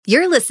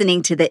You're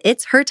listening to the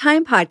It's Her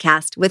Time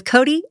podcast with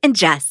Cody and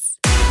Jess.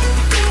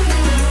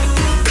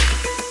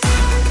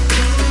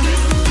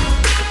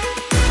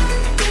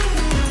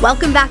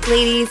 Welcome back,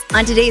 ladies.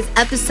 On today's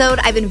episode,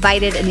 I've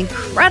invited an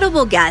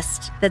incredible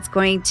guest that's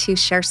going to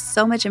share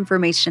so much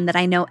information that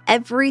I know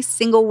every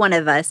single one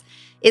of us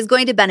is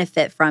going to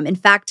benefit from. In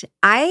fact,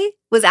 I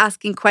was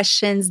asking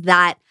questions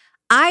that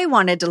I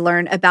wanted to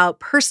learn about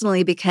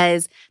personally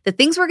because the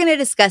things we're going to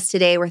discuss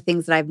today were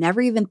things that I've never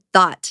even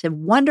thought to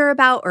wonder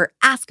about or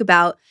ask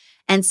about.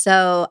 And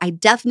so I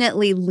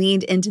definitely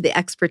leaned into the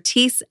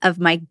expertise of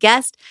my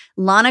guest,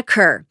 Lana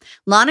Kerr.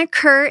 Lana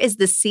Kerr is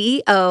the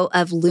CEO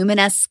of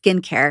Luminous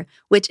Skincare,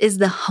 which is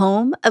the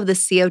home of the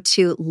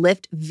CO2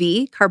 Lift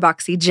V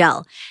Carboxy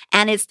Gel.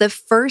 And it's the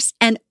first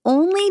and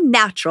only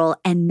natural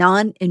and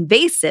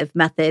non-invasive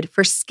method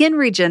for skin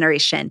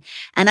regeneration.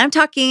 And I'm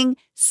talking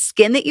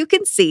skin that you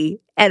can see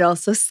and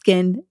also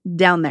skin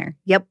down there.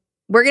 Yep.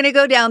 We're going to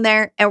go down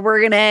there and we're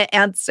going to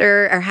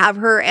answer or have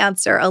her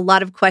answer a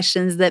lot of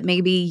questions that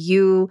maybe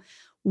you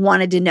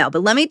wanted to know.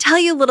 But let me tell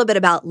you a little bit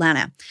about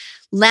Lana.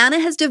 Lana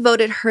has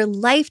devoted her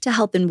life to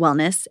health and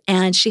wellness,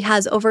 and she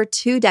has over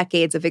 2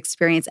 decades of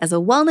experience as a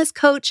wellness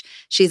coach.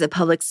 She's a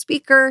public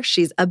speaker,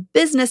 she's a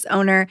business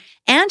owner,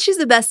 and she's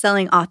a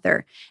best-selling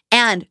author.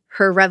 And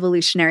her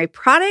revolutionary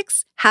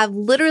products have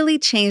literally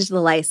changed the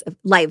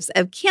lives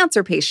of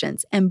cancer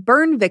patients and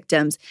burn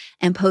victims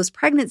and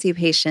post-pregnancy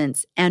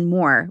patients and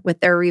more with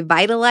their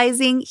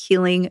revitalizing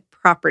healing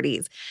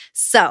properties.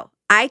 So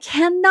I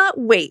cannot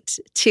wait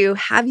to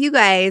have you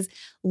guys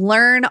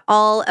learn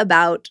all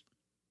about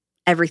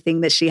everything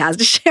that she has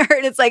to share.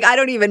 And it's like, I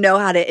don't even know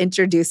how to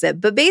introduce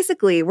it. But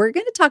basically, we're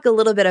going to talk a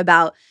little bit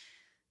about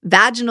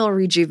vaginal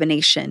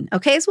rejuvenation,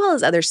 okay, as well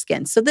as other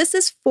skin. So this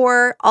is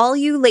for all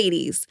you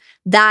ladies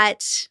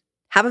that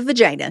have a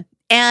vagina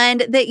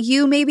and that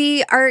you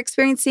maybe are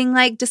experiencing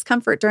like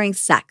discomfort during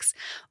sex,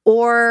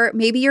 or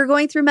maybe you're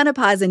going through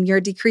menopause and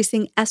your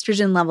decreasing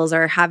estrogen levels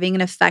are having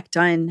an effect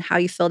on how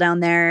you feel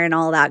down there and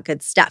all that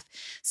good stuff.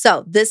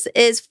 So this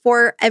is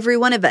for every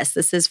one of us.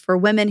 This is for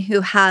women who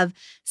have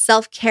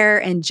self-care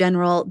and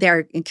general,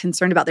 they're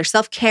concerned about their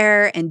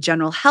self-care and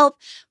general health,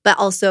 but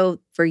also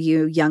for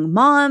you young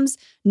moms,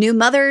 new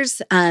mothers,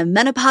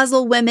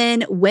 menopausal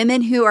women,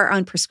 women who are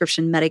on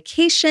prescription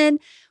medication,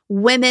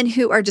 women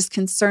who are just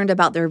concerned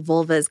about their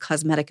vulva's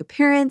cosmetic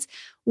appearance,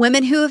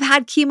 women who have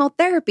had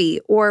chemotherapy,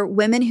 or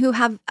women who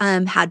have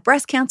had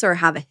breast cancer or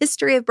have a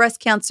history of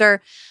breast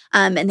cancer,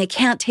 and they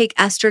can't take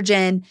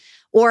estrogen,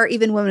 or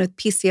even women with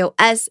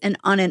PCOS, and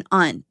on and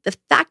on. The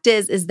fact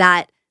is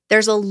that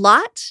there's a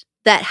lot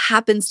that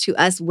happens to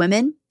us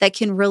women that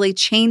can really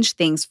change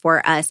things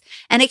for us,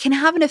 and it can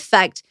have an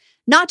effect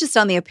not just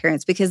on the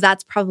appearance, because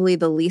that's probably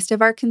the least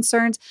of our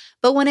concerns,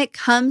 but when it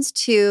comes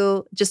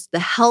to just the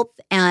health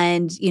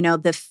and, you know,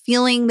 the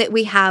feeling that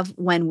we have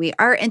when we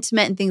are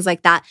intimate and things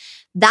like that,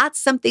 that's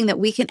something that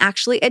we can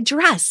actually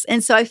address.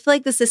 And so I feel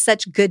like this is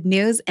such good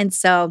news. And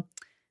so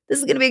this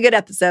is going to be a good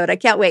episode. I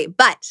can't wait.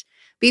 But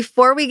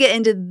before we get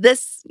into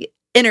this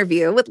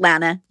interview with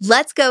Lana,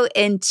 let's go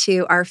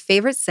into our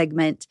favorite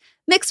segment,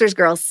 Mixers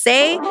Girls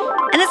Say.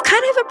 And it's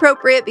kind of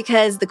appropriate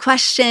because the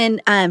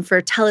question for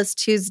Tell Us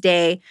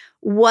Tuesday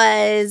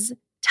was,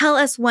 tell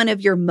us one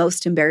of your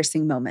most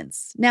embarrassing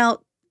moments. Now,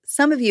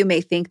 some of you may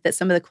think that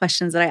some of the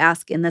questions that I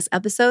ask in this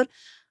episode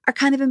are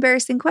kind of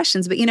embarrassing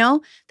questions, but you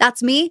know,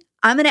 that's me.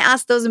 I'm going to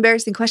ask those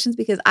embarrassing questions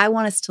because I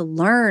want us to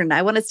learn.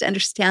 I want us to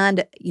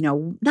understand, you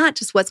know, not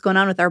just what's going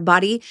on with our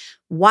body,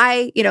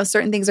 why, you know,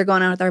 certain things are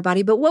going on with our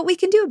body, but what we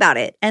can do about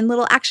it and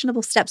little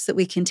actionable steps that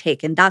we can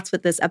take. And that's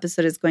what this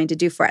episode is going to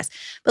do for us.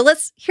 But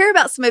let's hear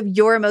about some of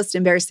your most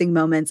embarrassing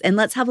moments and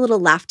let's have a little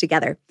laugh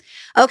together.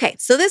 Okay,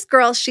 so this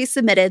girl, she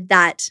submitted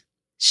that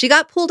she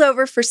got pulled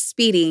over for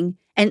speeding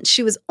and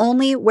she was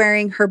only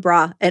wearing her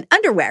bra and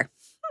underwear.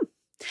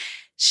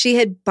 She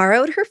had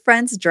borrowed her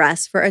friend's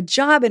dress for a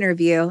job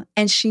interview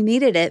and she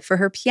needed it for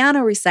her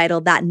piano recital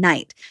that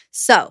night.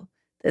 So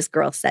this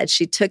girl said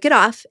she took it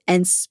off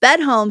and sped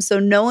home so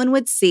no one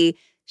would see.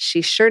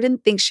 She sure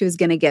didn't think she was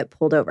going to get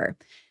pulled over.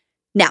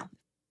 Now,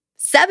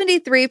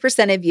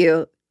 73% of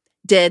you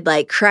did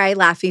like cry,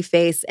 laughy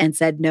face and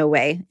said no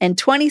way. And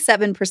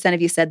 27%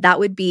 of you said that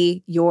would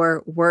be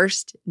your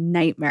worst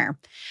nightmare.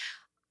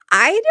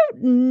 I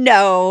don't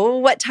know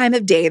what time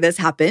of day this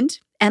happened.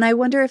 And I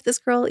wonder if this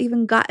girl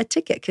even got a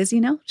ticket because,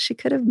 you know, she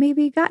could have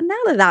maybe gotten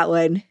out of that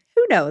one.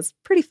 Who knows?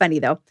 Pretty funny,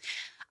 though.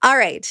 All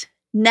right.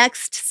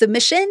 Next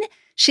submission.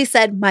 She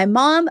said, my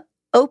mom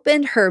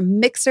opened her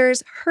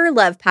Mixers Her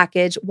Love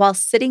package while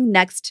sitting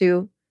next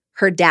to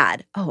her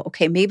dad. Oh,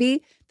 okay.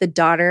 Maybe the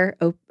daughter,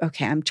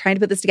 okay, I'm trying to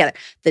put this together.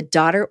 The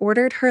daughter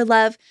ordered Her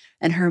Love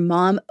and her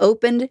mom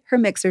opened her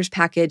Mixers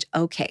package,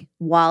 okay,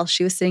 while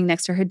she was sitting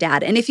next to her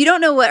dad. And if you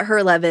don't know what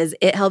Her Love is,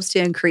 it helps to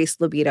increase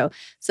libido.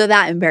 So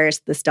that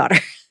embarrassed this daughter.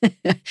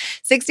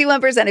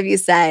 61% of you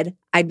said,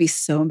 I'd be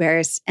so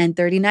embarrassed. And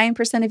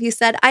 39% of you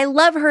said, I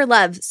love Her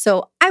Love,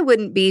 so I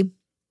wouldn't be.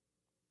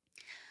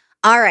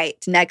 All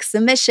right, next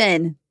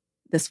submission.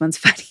 This one's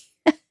funny.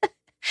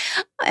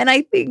 And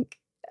I think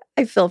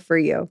I feel for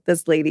you.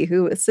 This lady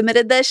who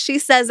submitted this, she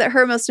says that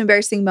her most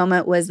embarrassing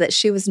moment was that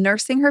she was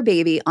nursing her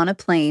baby on a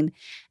plane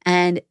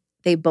and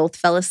they both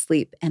fell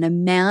asleep and a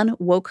man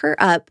woke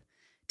her up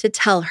to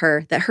tell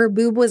her that her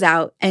boob was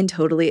out and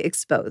totally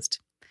exposed.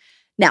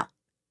 Now,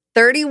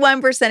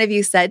 31% of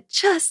you said,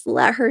 just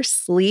let her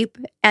sleep.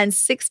 And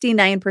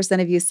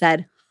 69% of you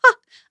said,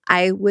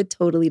 I would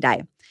totally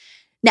die.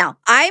 Now,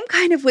 I'm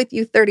kind of with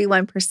you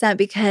 31%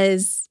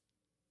 because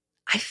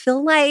I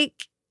feel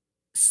like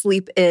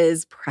sleep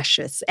is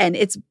precious and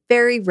it's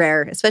very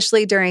rare,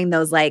 especially during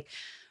those like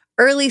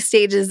early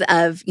stages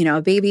of,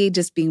 a baby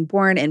just being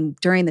born and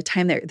during the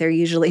time they're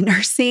usually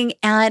nursing.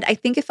 And I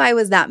think if I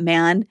was that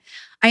man,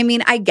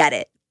 I get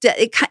it.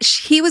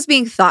 He was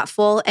being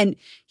thoughtful and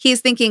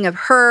he's thinking of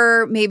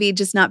her maybe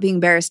just not being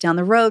embarrassed down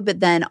the road, but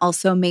then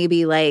also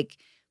maybe like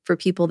for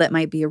people that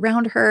might be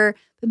around her,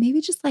 but maybe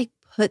just like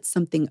put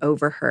something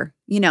over her.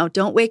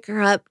 Don't wake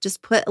her up.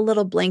 Just put a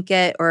little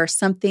blanket or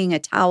something, a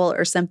towel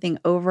or something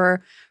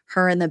over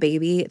her and the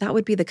baby. That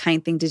would be the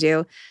kind thing to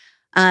do.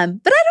 But I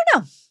don't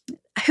know.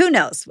 Who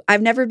knows?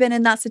 I've never been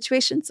in that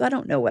situation, so I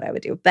don't know what I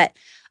would do. But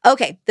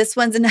okay, this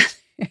one's another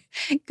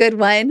good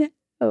one.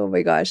 Oh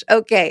my gosh.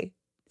 Okay.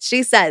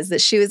 She says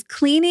that she was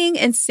cleaning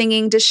and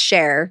singing to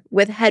Cher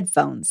with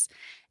headphones.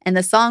 And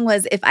the song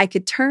was If I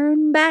Could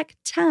Turn Back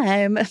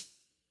Time.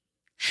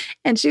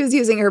 And she was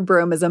using her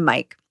broom as a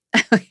mic.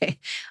 Okay.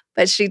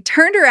 But she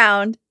turned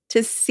around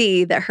to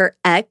see that her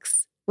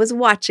ex was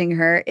watching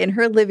her in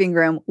her living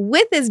room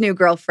with his new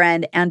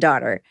girlfriend and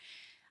daughter.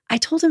 I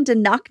told him to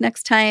knock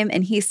next time,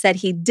 and he said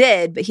he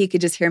did, but he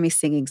could just hear me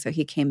singing, so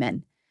he came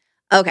in.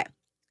 Okay.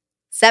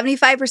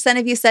 75%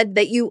 of you said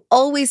that you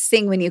always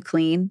sing when you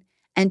clean,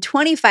 and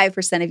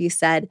 25% of you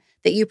said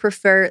that you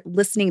prefer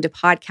listening to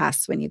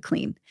podcasts when you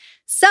clean.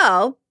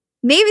 So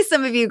maybe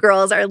some of you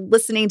girls are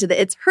listening to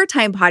the It's Her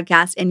Time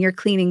podcast and you're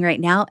cleaning right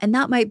now, and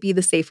that might be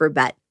the safer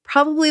bet.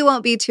 Probably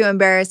won't be too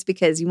embarrassed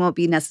because you won't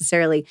be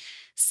necessarily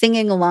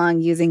singing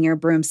along using your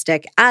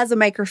broomstick as a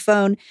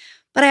microphone,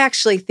 but I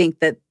actually think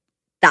that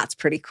that's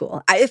pretty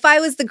cool. If I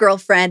was the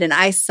girlfriend and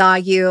I saw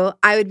you,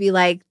 I would be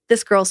like,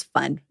 this girl's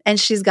fun and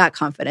she's got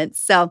confidence.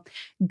 So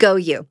go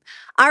you.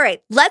 All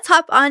right, let's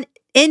hop on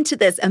into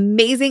this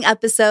amazing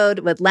episode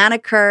with Lana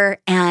Kerr.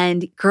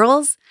 And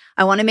girls,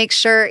 I want to make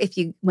sure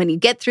when you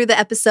get through the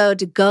episode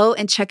to go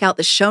and check out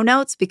the show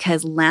notes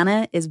because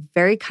Lana is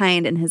very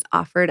kind and has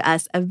offered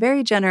us a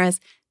very generous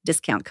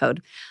discount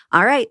code.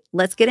 All right,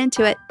 let's get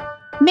into it.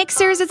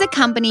 Mixhers is a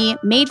company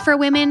made for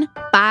women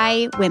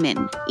by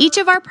women. Each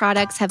of our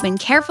products have been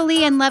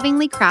carefully and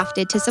lovingly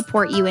crafted to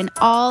support you in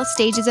all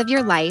stages of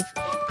your life,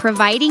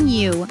 providing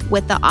you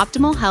with the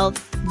optimal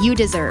health you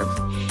deserve.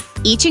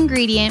 Each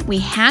ingredient we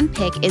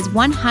handpick is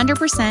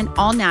 100%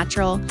 all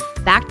natural,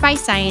 backed by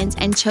science,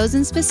 and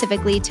chosen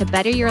specifically to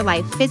better your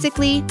life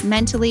physically,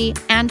 mentally,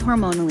 and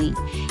hormonally.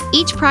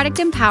 Each product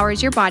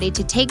empowers your body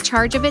to take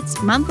charge of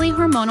its monthly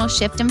hormonal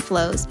shift and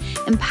flows,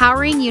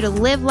 empowering you to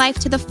live life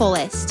to the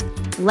fullest.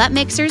 Let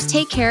Mixhers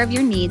take care of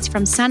your needs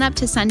from sunup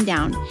to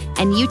sundown,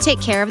 and you take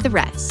care of the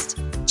rest.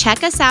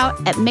 Check us out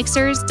at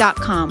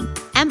mixhers.com,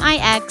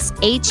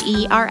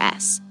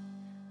 Mixhers.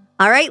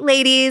 All right,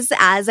 ladies,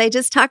 as I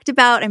just talked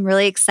about, I'm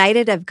really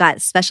excited. I've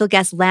got special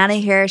guest Lana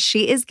here.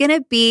 She is going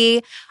to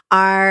be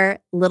our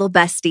little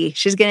bestie.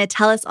 She's going to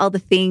tell us all the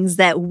things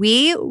that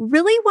we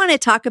really want to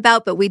talk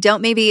about, but we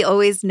don't maybe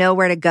always know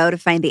where to go to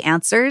find the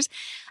answers.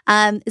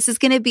 This is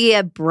going to be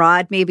a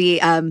broad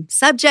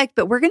subject,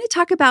 but we're going to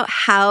talk about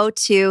how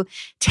to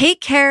take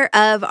care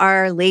of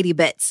our lady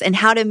bits and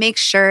how to make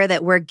sure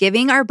that we're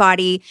giving our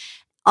body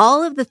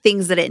all of the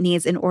things that it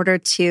needs in order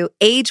to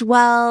age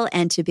well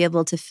and to be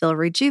able to feel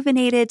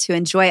rejuvenated, to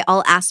enjoy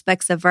all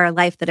aspects of our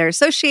life that are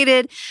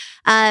associated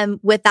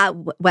with that,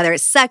 whether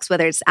it's sex,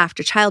 whether it's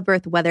after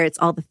childbirth, whether it's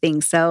all the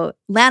things. So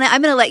Lana,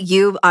 I'm going to let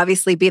you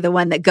obviously be the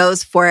one that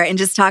goes for it and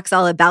just talks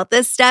all about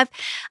this stuff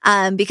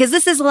because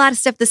this is a lot of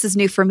stuff. This is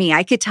new for me.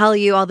 I could tell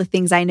you all the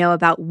things I know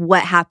about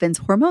what happens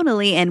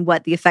hormonally and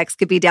what the effects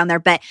could be down there.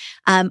 But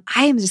I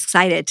am just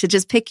excited to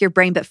just pick your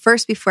brain. But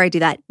first, before I do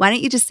that, why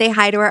don't you just say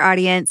hi to our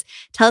audience?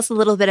 Tell us a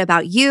little bit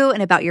about you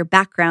and about your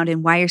background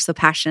and why you're so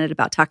passionate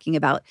about talking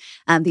about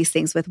these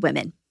things with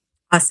women.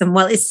 Awesome.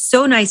 Well, it's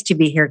so nice to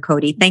be here,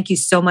 Cody. Thank you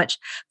so much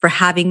for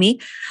having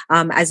me.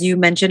 As you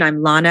mentioned,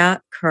 I'm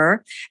Lana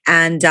Kerr,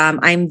 and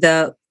I'm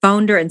the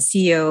founder and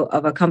CEO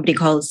of a company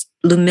called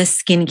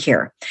Lumis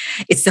Skincare.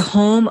 It's the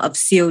home of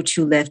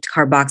CO2 Lift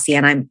Carboxy,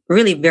 and I'm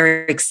really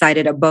very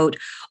excited about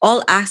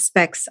all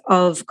aspects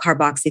of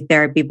carboxy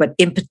therapy, but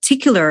in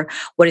particular,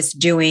 what it's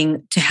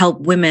doing to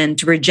help women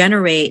to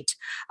regenerate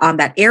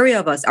that area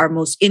of us, our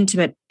most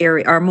intimate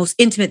area, our most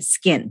intimate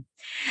skin.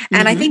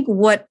 And I think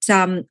what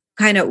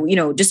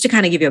just to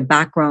kind of give you a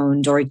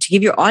background or to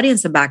give your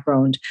audience a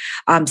background,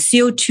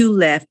 CO2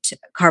 Lift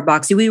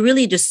Carboxy, we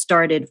really just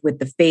started with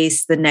the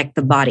face, the neck,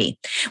 the body.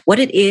 What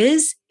it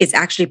is it's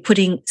actually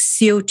putting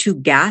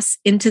CO2 gas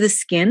into the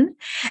skin.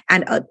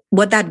 And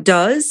what that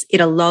does,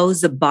 it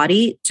allows the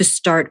body to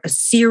start a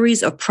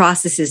series of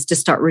processes to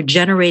start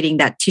regenerating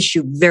that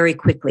tissue very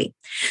quickly.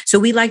 So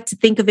we like to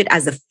think of it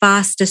as the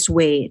fastest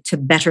way to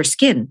better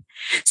skin.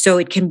 So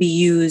it can be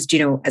used,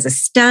 as a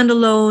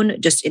standalone,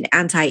 just in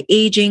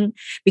anti-aging,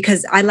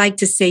 because I like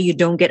to say you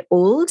don't get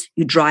old,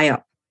 you dry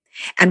up.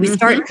 And we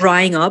start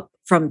drying up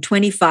from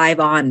 25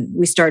 on.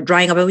 We start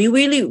drying up, and we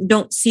really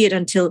don't see it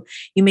until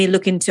you may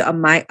look into a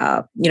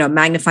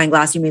magnifying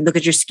glass. You may look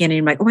at your skin and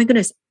you're like, oh my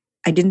goodness,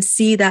 I didn't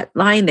see that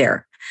line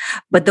there.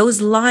 But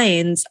those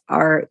lines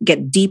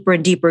get deeper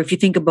and deeper. If you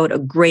think about a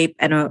grape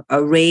and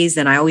a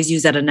raisin, I always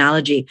use that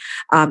analogy.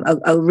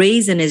 A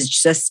raisin is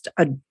just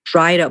a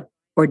dried up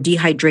or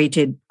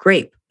dehydrated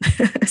grape.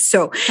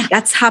 So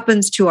that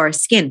happens to our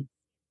skin.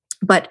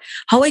 But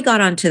how I got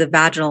onto the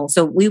vaginal,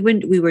 so we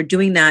were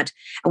doing that,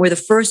 and we're the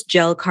first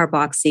gel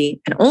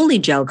carboxy and only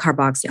gel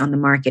carboxy on the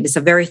market. It's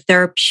a very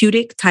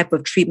therapeutic type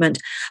of treatment,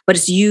 but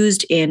it's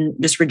used in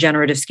just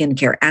regenerative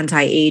skincare,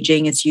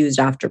 anti-aging. It's used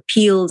after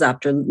peels,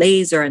 after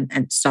laser,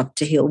 and stuff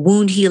to heal,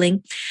 wound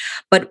healing.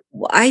 But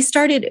I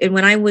started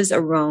when I was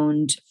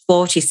around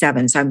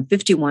 47. So I'm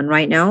 51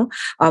 right now.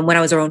 When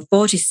I was around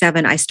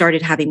 47, I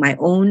started having my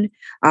own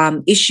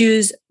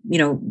issues,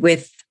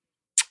 with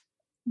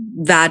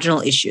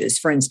vaginal issues.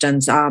 For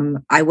instance,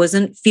 I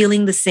wasn't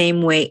feeling the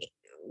same way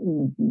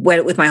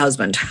with my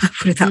husband,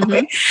 put it that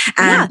way.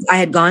 And I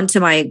had gone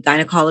to my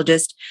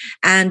gynecologist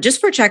and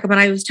just for a checkup, and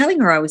I was telling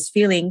her I was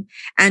feeling,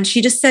 and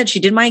she just said, she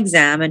did my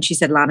exam and she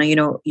said, Lana,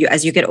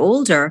 as you get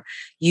older,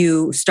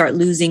 you start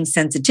losing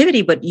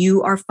sensitivity, but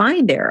you are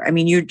fine there. I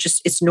mean,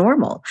 it's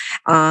normal.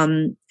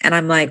 And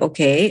I'm like,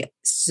 okay,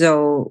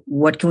 so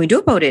what can we do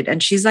about it?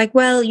 And she's like,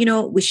 well,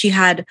 she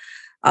had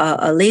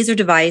a laser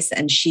device,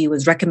 and she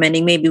was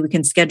recommending maybe we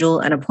can schedule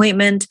an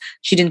appointment.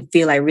 She didn't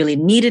feel I really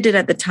needed it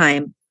at the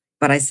time,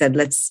 but I said,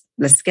 let's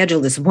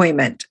schedule this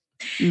appointment.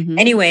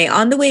 Anyway,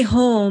 on the way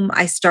home,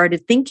 I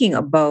started thinking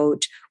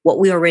about what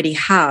we already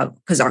have,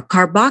 because our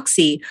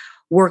carboxy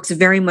works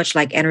very much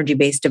like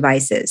energy-based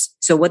devices.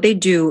 So what they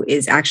do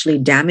is actually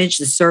damage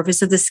the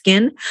surface of the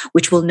skin,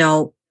 which will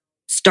now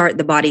start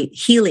the body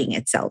healing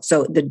itself.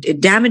 So it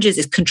damages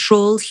is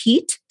controlled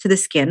heat to the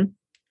skin,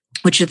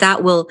 which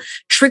that will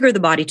trigger the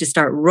body to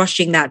start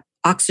rushing that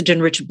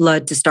oxygen-rich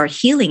blood to start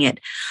healing it.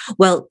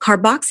 Well,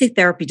 carboxy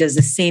therapy does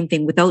the same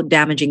thing without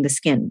damaging the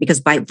skin,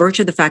 because by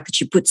virtue of the fact that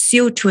you put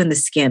CO2 in the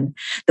skin,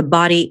 the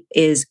body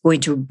is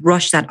going to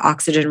rush that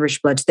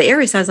oxygen-rich blood to the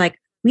area. So I was like,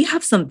 we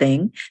have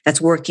something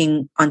that's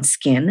working on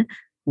skin.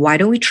 Why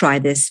don't we try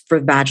this for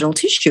vaginal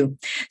tissue?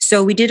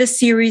 So we did a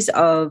series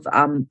of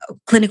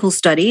clinical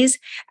studies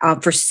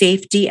for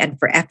safety and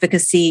for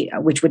efficacy,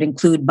 which would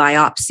include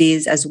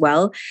biopsies as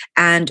well.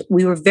 And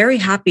we were very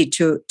happy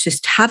to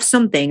just have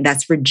something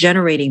that's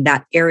regenerating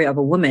that area of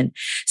a woman.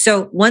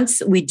 So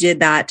once we did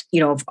that,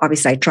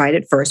 obviously I tried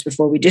it first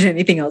before we did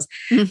anything else.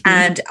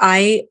 And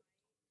I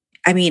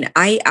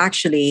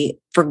actually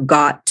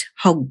forgot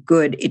how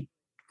good it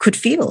could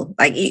feel.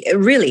 Like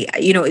really,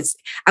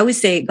 I would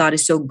say God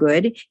is so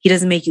good. He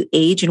doesn't make you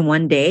age in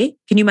one day.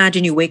 Can you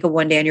imagine you wake up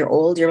one day and you're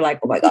old? You're like,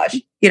 oh my gosh,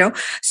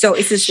 so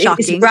it's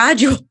it's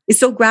gradual.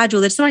 It's so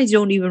gradual that sometimes you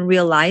don't even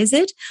realize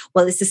it.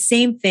 Well, it's the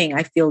same thing.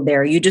 I feel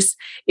there. It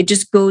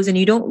just goes and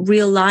you don't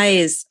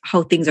realize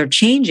how things are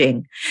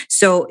changing.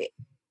 So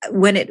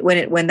when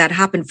that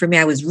happened for me,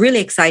 I was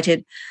really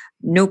excited.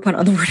 No pun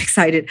on the word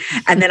excited.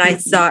 And then I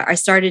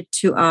started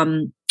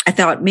to, I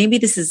thought maybe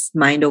this is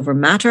mind over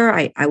matter.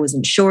 I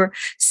wasn't sure.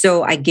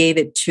 So I gave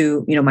it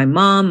to, my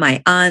mom,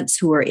 my aunts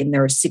who are in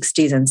their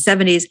 60s and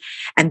 70s,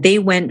 and they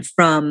went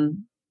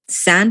from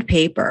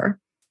sandpaper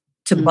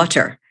to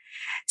butter.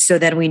 So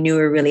then we knew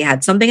we really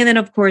had something. And then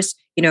of course,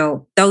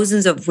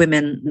 thousands of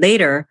women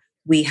later,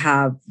 we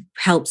have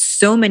helped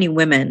so many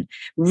women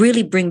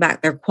really bring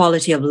back their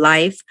quality of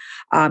life.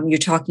 You're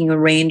talking a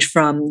range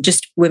from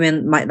just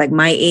women like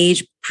my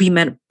age,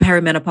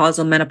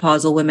 perimenopausal,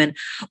 menopausal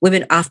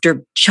women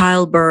after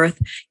childbirth.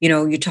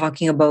 You're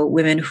talking about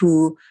women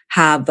who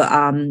have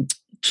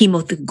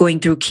going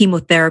through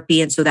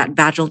chemotherapy, and so that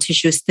vaginal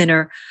tissue is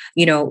thinner.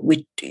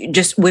 We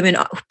just women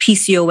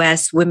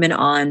PCOS, women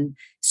on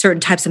certain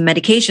types of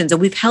medications,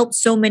 and we've helped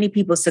so many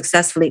people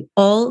successfully,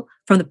 all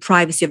from the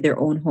privacy of their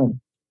own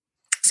home.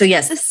 So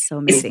yes, this is so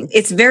amazing.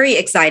 It's very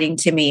exciting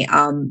to me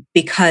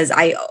because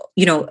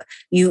you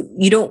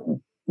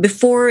don't,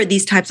 before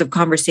these types of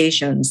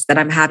conversations that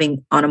I'm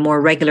having on a more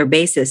regular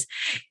basis,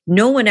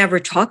 no one ever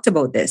talked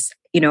about this.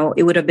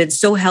 It would have been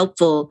so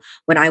helpful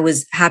when I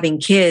was having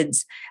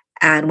kids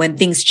and when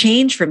things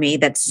changed for me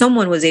that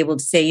someone was able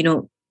to say,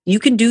 you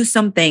can do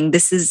something.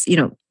 This is,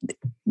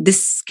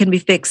 this can be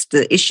fixed.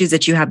 The issues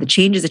that you have, the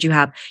changes that you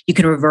have, you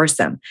can reverse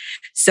them.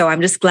 So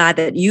I'm just glad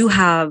that you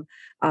have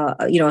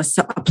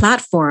a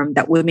platform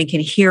that women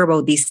can hear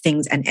about these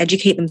things and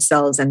educate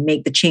themselves and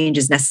make the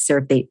changes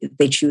necessary if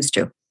they choose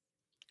to.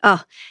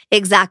 Oh,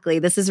 exactly.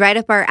 This is right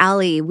up our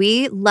alley.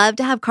 We love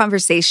to have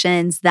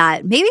conversations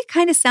that maybe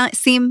kind of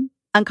seem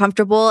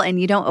uncomfortable and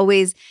you don't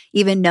always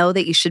even know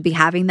that you should be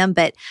having them.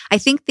 But I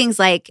think things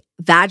like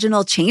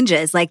vaginal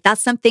changes, like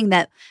that's something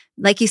that,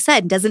 like you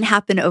said, doesn't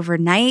happen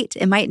overnight.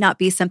 It might not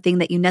be something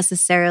that you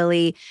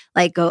necessarily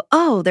like go,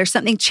 oh, there's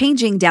something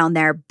changing down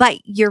there. But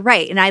you're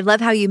right. And I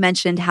love how you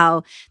mentioned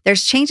how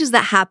there's changes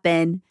that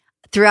happen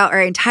throughout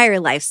our entire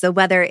life. So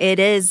whether it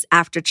is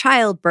after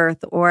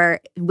childbirth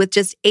or with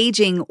just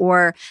aging,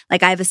 or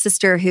like I have a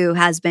sister who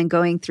has been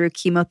going through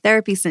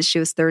chemotherapy since she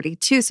was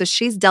 32. So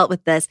she's dealt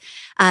with this,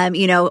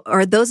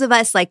 or those of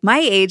us like my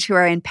age who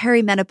are in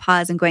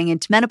perimenopause and going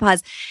into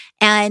menopause.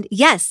 And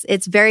yes,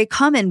 it's very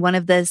common. One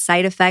of the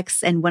side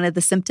effects and one of the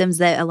symptoms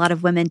that a lot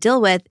of women deal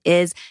with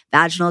is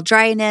vaginal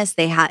dryness.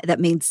 That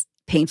means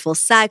painful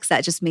sex.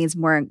 That just means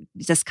more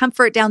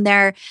discomfort down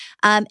there.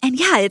 And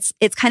yeah,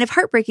 it's kind of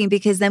heartbreaking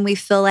because then we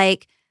feel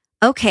like,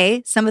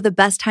 okay, some of the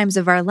best times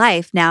of our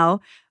life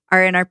now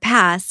are in our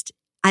past.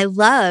 I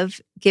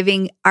love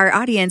giving our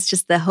audience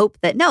just the hope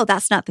that no,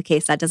 that's not the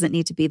case. That doesn't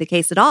need to be the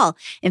case at all.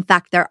 In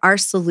fact, there are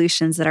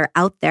solutions that are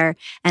out there.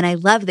 And I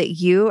love that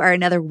you are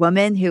another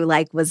woman who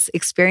was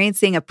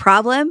experiencing a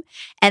problem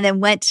and then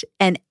went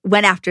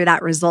after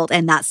that result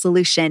and that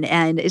solution.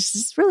 And it's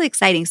just really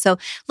exciting. So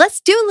let's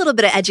do a little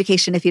bit of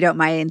education if you don't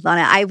mind,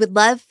 Lana. I would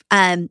love,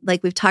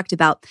 like we've talked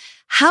about,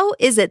 how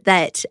is it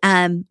that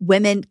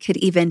women could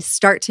even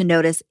start to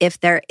notice if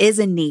there is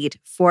a need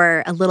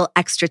for a little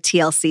extra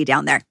TLC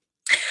down there?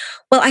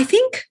 Well, I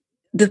think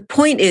the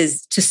point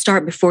is to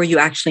start before you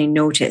actually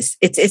notice.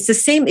 It's the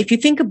same if you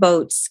think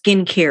about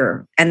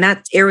skincare, and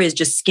that area is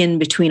just skin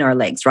between our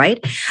legs, right?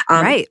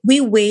 Right.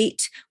 We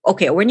wait.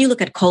 Okay, when you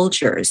look at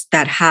cultures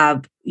that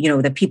have,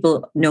 that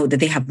people know that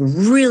they have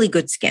really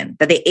good skin,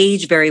 that they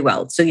age very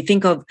well. So you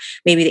think of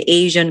maybe the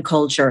Asian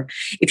culture.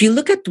 If you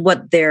look at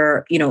what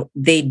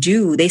they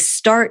do, they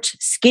start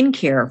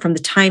skincare from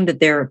the time that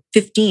they're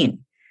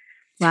 15.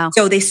 Wow.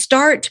 So they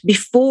start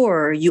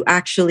before you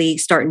actually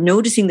start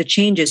noticing the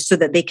changes so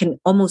that they can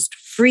almost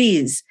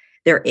freeze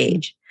their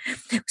age.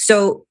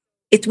 So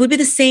it would be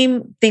the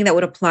same thing that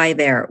would apply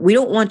there. We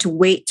don't want to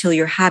wait till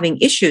you're having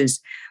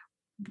issues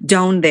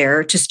down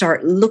there to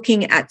start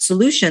looking at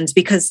solutions,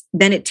 because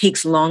then it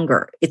takes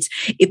longer.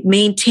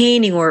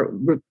 Maintaining or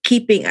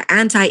keeping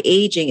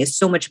anti-aging is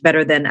so much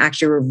better than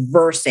actually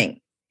reversing.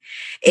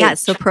 Yeah,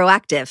 it's so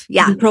proactive.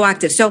 Yeah.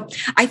 Proactive. So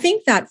I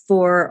think that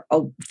for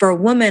a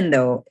woman,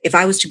 though, if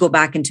I was to go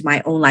back into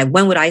my own life,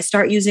 when would I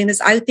start using this?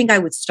 I think I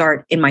would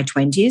start in my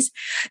 20s,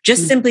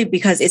 just simply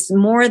because it's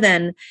more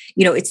than,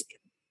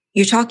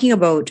 you're talking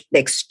about the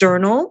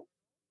external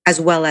as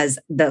well as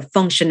the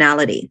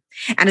functionality.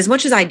 And as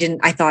much as I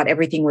thought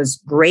everything was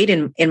great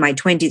in my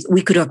 20s,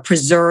 we could have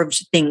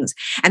preserved things.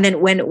 And then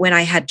when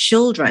I had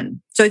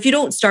children, so if you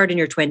don't start in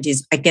your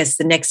 20s, I guess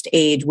the next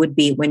age would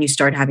be when you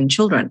start having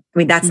children. I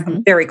mean, that's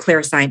a very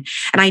clear sign.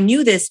 And I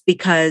knew this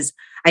because,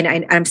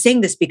 I'm saying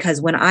this because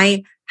when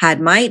I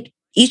had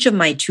each of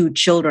my two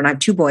children, I have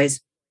two boys,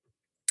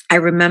 I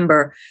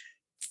remember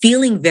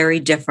feeling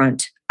very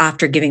different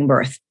after giving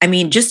birth. I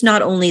mean, just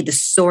not only the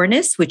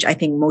soreness, which I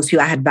think most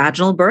people, I had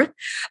vaginal birth.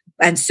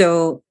 And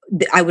so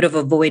I would have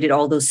avoided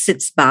all those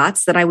sitz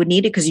baths that I would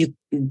need, because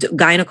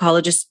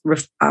gynecologists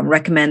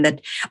recommend that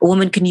a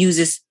woman can use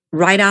this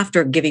right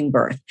after giving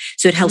birth.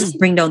 So it helps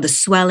bring down the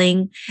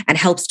swelling and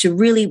helps to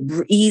really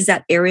ease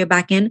that area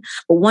back in.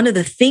 But one of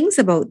the things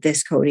about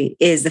this, Cody,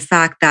 is the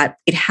fact that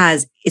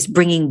it's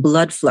bringing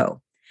blood flow.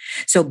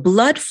 So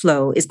blood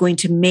flow is going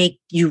to make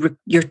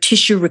your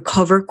tissue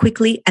recover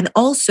quickly and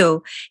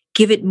also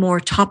give it more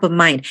top of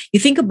mind. You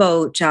think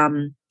about,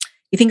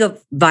 you think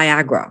of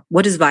Viagra.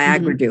 What does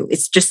Viagra do?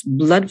 It's just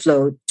blood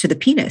flow to the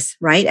penis,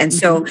 right? And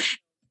so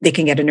they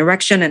can get an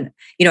erection, and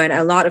and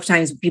a lot of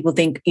times people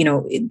think,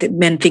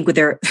 men think with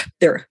their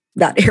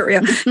that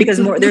area because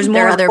there's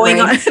more going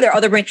on, their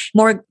other brain,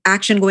 more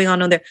action going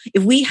on there.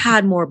 If we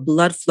had more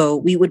blood flow,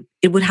 we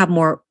would have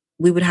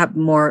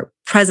more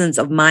presence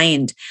of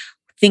mind,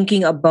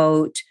 thinking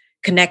about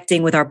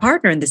connecting with our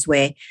partner in this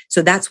way.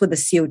 So that's what the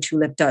CO2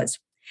 lift does.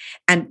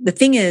 And the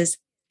thing is,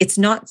 it's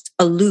not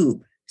a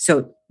lube.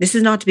 So this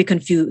is not to be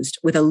confused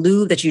with a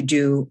lube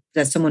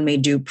that someone may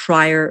do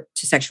prior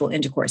to sexual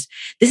intercourse.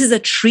 This is a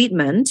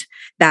treatment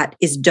that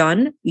is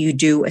done. You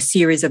do a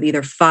series of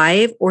either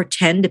 5 or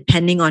 10,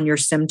 depending on your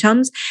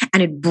symptoms,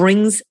 and it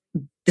brings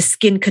the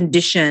skin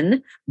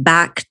condition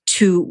back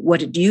to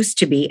what it used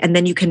to be. And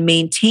then you can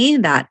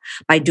maintain that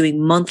by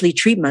doing monthly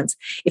treatments.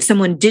 If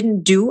someone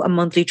didn't do a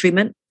monthly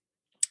treatment,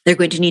 they're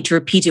going to need to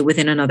repeat it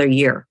within another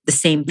year, the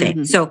same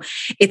thing. So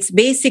it's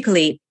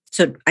basically,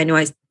 so I know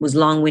I was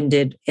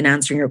long-winded in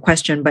answering your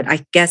question, but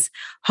I guess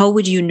how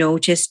would you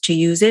notice to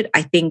use it?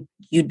 I think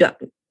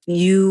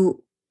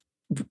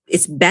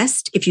it's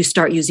best if you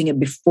start using it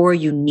before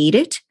you need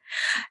it.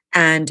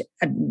 And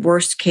at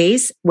worst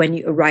case,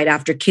 right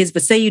after kids,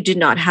 but say you did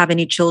not have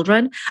any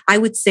children, I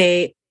would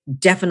say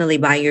definitely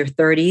by your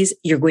 30s,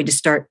 you're going to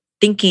start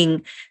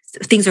thinking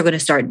things are going to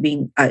start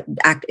being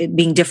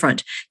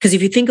different. Because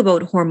if you think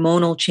about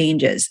hormonal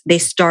changes, they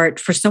start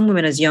for some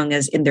women as young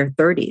as in their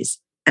 30s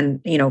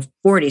and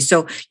 40s.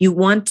 So you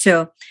want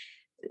to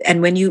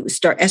And when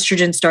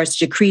estrogen starts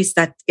to decrease,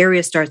 that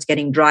area starts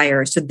getting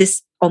drier. So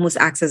this almost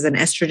acts as an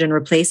estrogen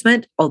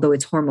replacement, although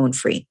it's hormone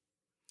free.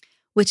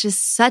 Which is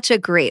such a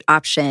great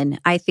option.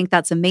 I think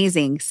that's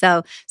amazing.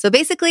 So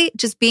basically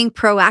just being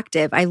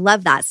proactive. I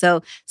love that.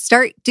 So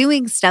start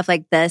doing stuff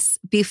like this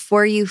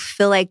before you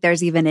feel like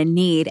there's even a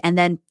need. And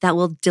then that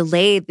will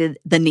delay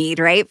the need,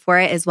 right, for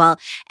it as well.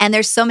 And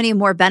there's so many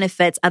more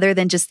benefits other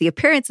than just the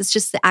appearance. It's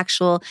just the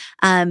actual,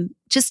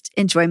 just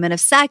enjoyment of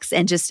sex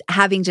and just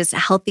having just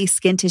healthy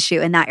skin tissue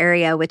in that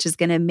area, which is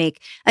going to make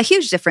a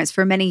huge difference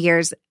for many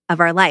years of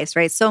our lives,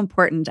 right? So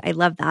important. I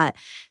love that.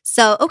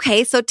 So,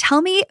 okay. So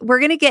tell me, we're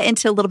going to get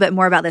into a little bit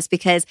more about this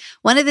because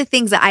one of the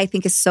things that I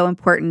think is so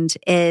important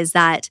is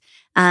that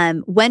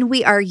when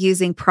we are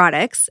using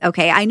products,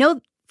 okay, I know,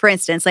 for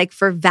instance, like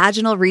for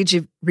vaginal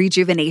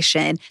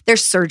rejuvenation,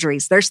 there's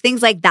surgeries, there's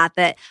things like that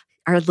that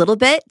are a little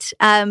bit,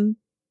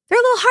 they're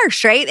a little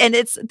harsh, right? And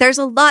there's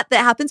a lot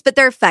that happens, but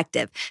they're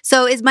effective.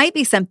 So it might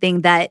be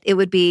something that it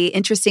would be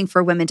interesting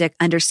for women to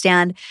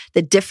understand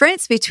the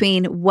difference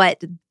between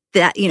what's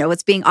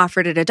being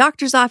offered at a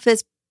doctor's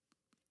office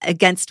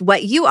against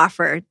what you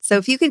offer. So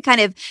if you could kind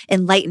of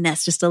enlighten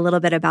us just a little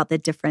bit about the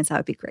difference, that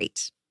would be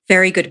great.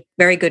 Very good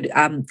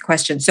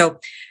question. So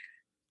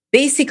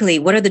basically,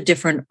 what are the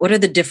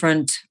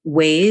different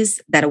ways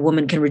that a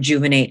woman can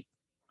rejuvenate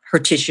her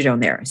tissue down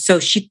there?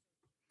 So she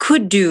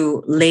could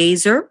do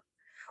laser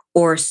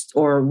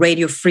or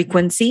radio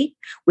frequency,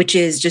 which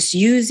is just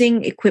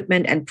using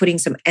equipment and putting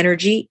some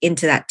energy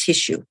into that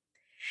tissue.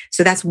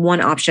 So that's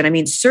one option. I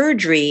mean,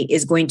 surgery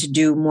is going to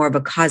do more of a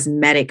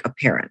cosmetic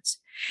appearance.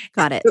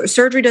 Got it.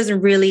 Surgery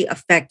doesn't really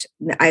affect,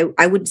 I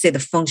wouldn't say the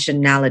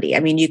functionality. I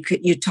mean,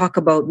 you talk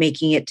about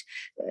making it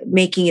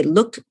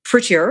look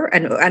prettier.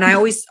 And I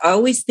always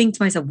think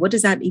to myself, what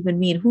does that even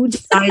mean? Who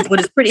decides what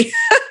is pretty?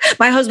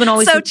 My husband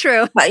always so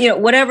true.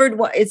 Whatever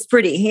it's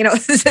pretty,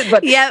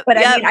 but yep.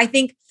 I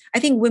mean, I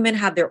think women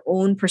have their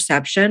own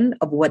perception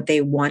of what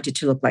they want it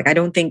to look like. I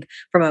don't think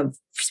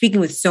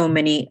speaking with so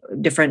many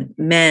different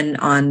men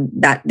on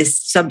this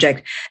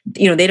subject,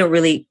 they don't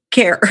really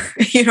care.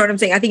 You know what I'm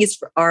saying? I think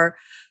it's our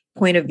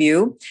point of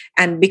view.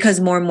 And because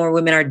more and more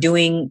women are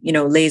doing,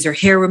 laser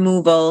hair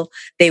removal,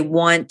 they're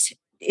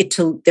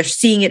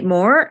seeing it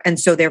more. And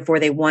so therefore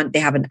they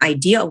have an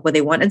idea of what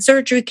they want. And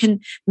surgery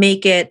can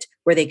make it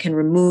where they can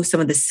remove some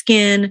of the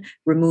skin,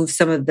 remove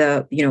some of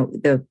the,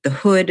 the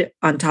hood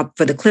on top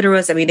for the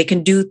clitoris. I mean, they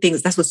can do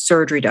things. That's what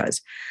surgery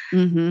does.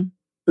 Mm-hmm.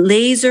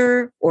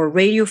 Laser or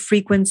radio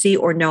frequency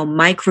or now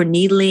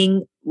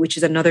microneedling, which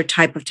is another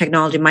type of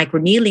technology,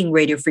 microneedling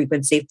radio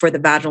frequency for the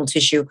vaginal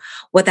tissue.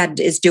 What that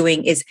is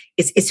doing is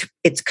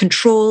it's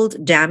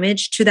controlled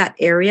damage to that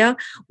area,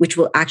 which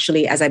will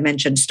actually, as I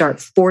mentioned,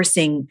 start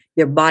forcing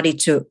your body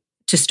to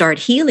start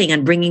healing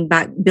and building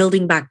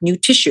back new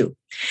tissue.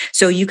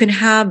 So you can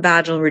have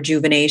vaginal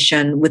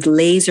rejuvenation with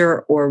laser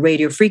or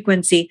radio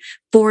frequency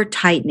for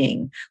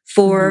tightening,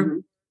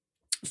 for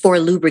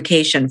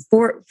lubrication,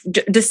 for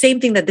the same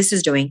thing that this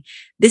is doing.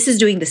 This is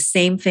doing the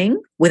same thing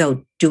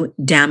without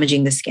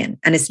damaging the skin,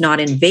 and it's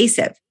not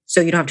invasive. So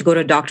you don't have to go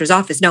to a doctor's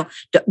office. Now,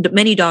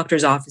 many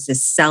doctor's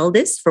offices sell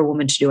this for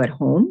women to do at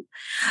home.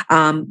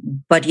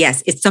 But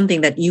yes, it's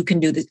something that you can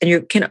do this and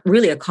you can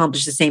really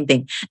accomplish the same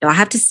thing. Now, I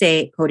have to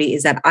say, Cody,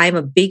 is that I'm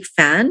a big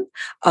fan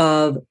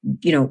of,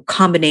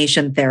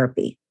 combination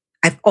therapy.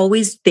 I've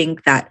always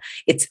think that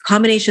it's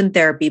combination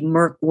therapy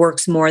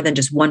works more than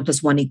just 1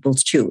 + 1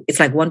 = 2.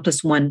 It's like 1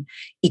 + 1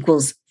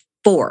 =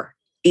 4.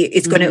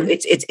 It's going to,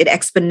 it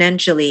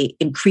exponentially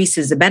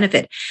increases the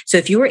benefit. So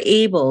if you were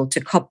able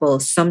to couple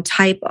some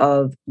type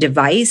of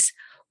device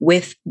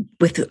with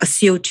a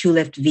CO2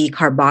 lift V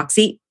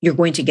carboxy, you're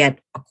going to get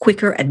a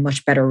quicker and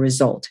much better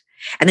result.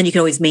 And then you can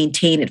always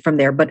maintain it from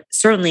there. But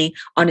certainly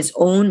on its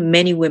own,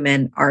 many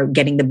women are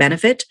getting the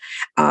benefit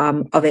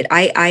of it.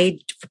 I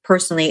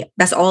personally,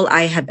 that's all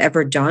I have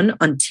ever done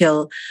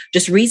until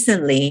just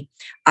recently.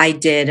 I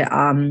did,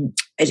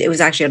 it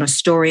was actually on a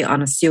story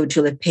on a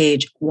CO2 lift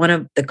page. One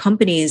of the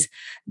companies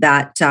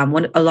that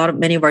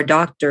many of our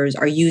doctors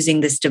are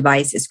using this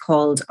device is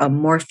called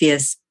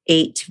Morpheus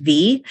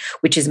 8V,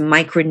 which is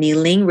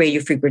microneedling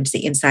radio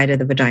frequency inside of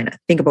the vagina.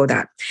 Think about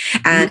that.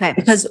 And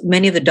because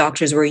many of the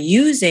doctors were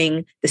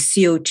using the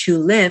CO2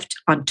 lift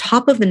on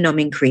top of the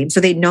numbing cream,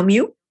 so they numb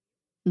you,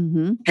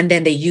 and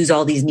then they use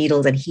all these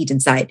needles and heat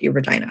inside your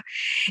vagina.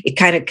 It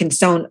kind of can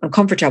sound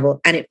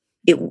uncomfortable, and it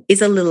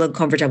is a little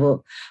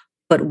uncomfortable.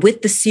 But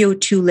with the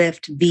CO2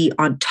 lift V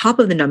on top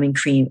of the numbing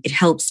cream, it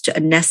helps to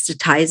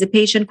anesthetize a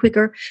patient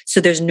quicker, so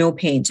there's no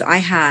pain. So I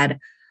had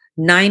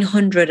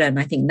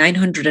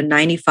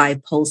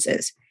 995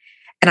 pulses,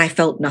 and I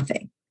felt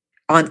nothing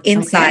on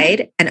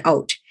inside and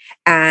out.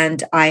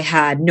 And I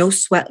had no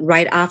sweat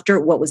right after.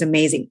 What was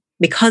amazing,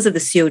 because of the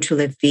CO2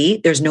 lift V,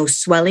 there's no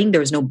swelling,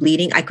 there was no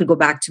bleeding. I could go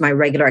back to my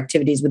regular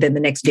activities within the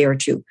next day or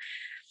two.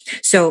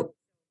 So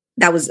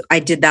I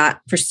did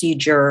that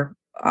procedure.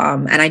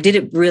 And I did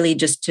it really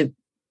just to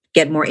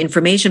get more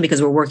information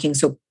because we're working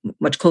so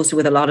much closer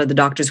with a lot of the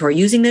doctors who are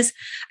using this.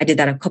 I did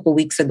that a couple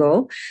weeks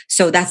ago.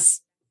 So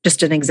that's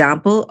just an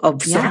example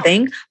of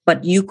something,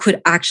 but you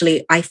could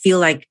actually, I feel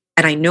like,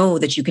 and I know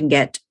that you can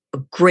get a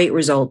great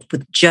result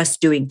with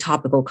just doing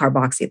topical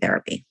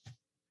carboxytherapy.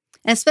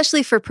 And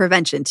especially for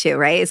prevention too,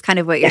 right? Is kind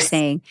of what you're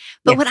saying.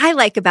 But what I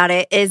like about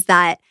it is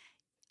that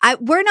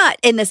we're not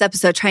in this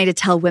episode trying to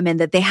tell women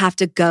that they have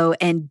to go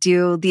and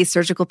do these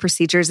surgical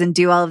procedures and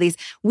do all of these.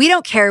 We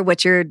don't care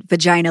what your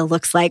vagina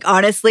looks like,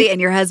 honestly,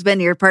 and your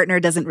husband, your partner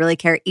doesn't really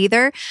care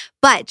either.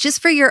 But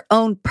just for your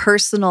own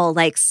personal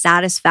like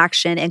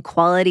satisfaction and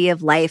quality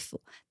of life,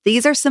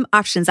 these are some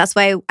options. That's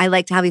why I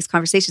like to have these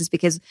conversations,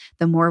 because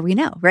the more we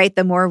know, right?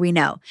 The more we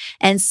know.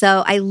 And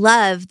so I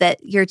love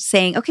that you're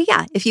saying, okay,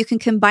 yeah, if you can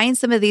combine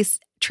some of these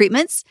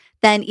treatments,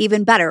 then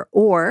even better.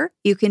 Or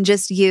you can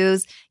just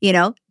use,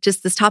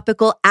 just this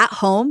topical at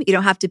home. You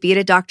don't have to be at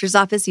a doctor's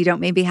office. You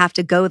don't maybe have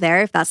to go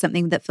there if that's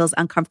something that feels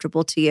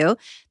uncomfortable to you.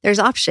 There's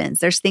options.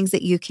 There's things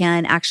that you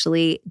can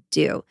actually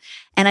do.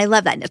 And I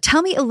love that. Now,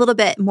 tell me a little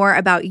bit more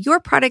about your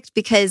product,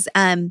 because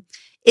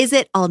is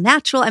it all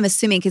natural? I'm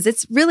assuming, because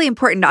it's really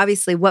important,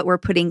 obviously, what we're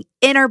putting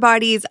in our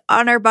bodies,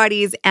 on our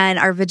bodies, and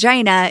our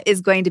vagina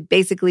is going to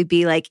basically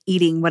be like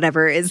eating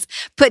whatever is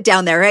put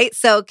down there, right?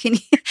 So can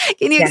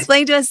you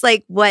explain to us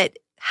like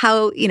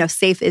how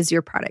safe is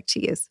your product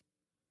to use?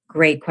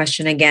 Great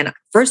question again.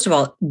 First of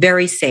all,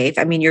 very safe.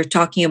 I mean, you're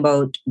talking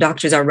about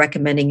doctors are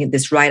recommending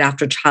this right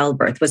after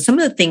childbirth. But some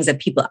of the things that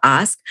people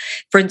ask,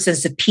 for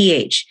instance, the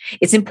pH,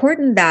 it's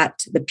important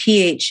that the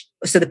pH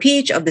of the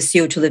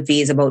CO2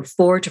 LIVV is about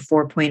 4 to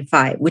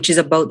 4.5, which is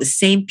about the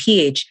same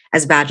pH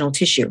as vaginal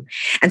tissue.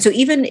 And so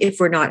even if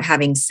we're not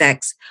having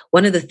sex,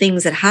 one of the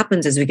things that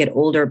happens as we get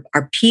older,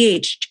 our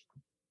pH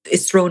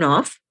is thrown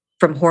off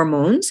from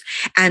hormones.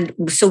 And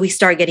so we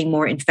start getting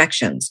more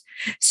infections.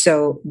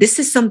 So this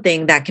is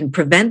something that can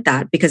prevent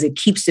that, because it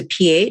keeps the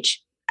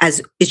pH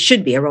as it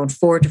should be, around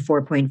 4 to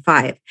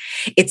 4.5.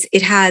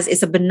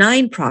 It's a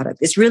benign product.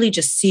 It's really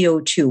just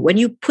CO2. When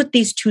you put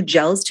these two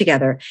gels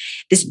together,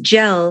 this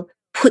gel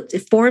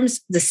it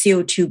forms the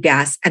CO2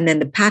 gas, and then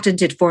the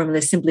patented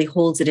formula simply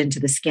holds it into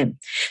the skin.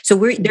 So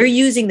they're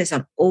using this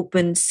on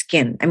open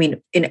skin. I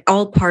mean, in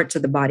all parts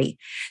of the body.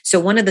 So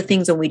one of the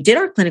things when we did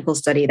our clinical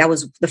study, that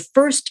was the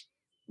first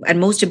and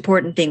most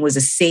important thing, was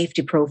a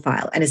safety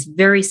profile. And it's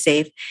very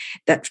safe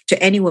that to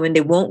any woman,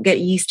 they won't get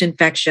yeast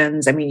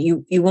infections. I mean,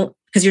 you won't,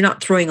 because you're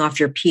not throwing off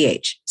your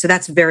pH. So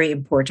that's very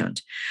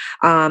important.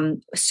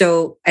 And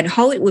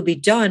how it would be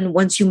done,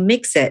 once you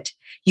mix it,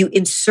 you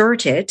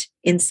insert it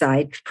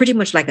inside, pretty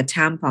much like a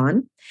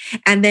tampon,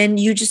 and then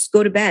you just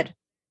go to bed.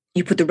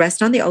 You put the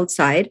rest on the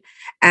outside.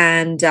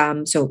 And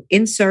so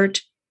insert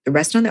the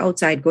rest on the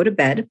outside, go to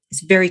bed. It's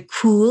very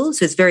cool,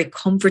 so it's very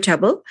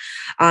comfortable.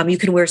 You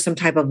can wear some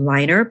type of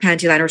liner,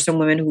 panty liner. Some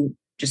women who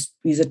just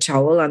use a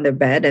towel on their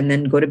bed and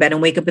then go to bed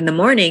and wake up in the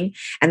morning,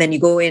 and then you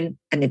go in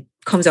and it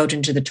comes out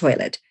into the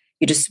toilet.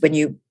 When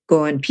you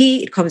go and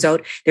pee, it comes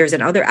out. There's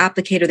another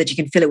applicator that you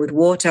can fill it with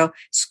water,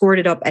 squirt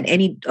it up, and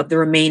any of the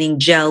remaining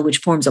gel, which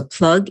forms a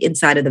plug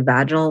inside of the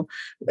vaginal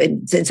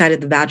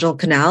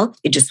canal,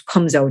 it just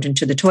comes out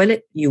into the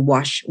toilet. You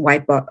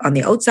wipe up on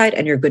the outside,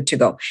 and you're good to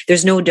go.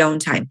 There's no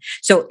downtime.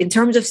 So in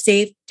terms of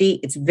safety,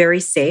 it's very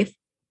safe.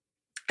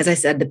 As I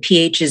said, the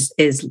pH is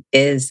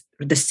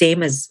the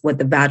same as what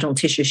the vaginal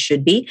tissue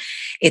should be.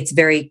 It's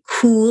very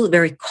cool,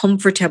 very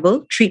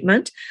comfortable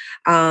treatment.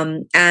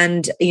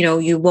 And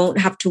you won't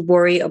have to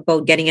worry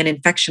about getting an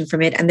infection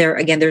from it. And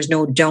there's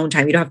no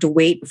downtime. You don't have to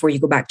wait before you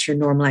go back to your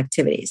normal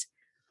activities.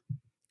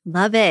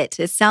 Love it.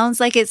 It sounds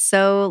like it's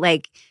so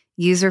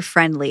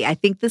user-friendly. I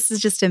think this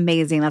is just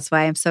amazing. That's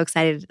why I'm so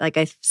excited. Like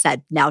I've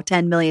said now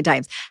 10 million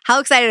times,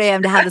 how excited I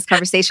am to have this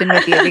conversation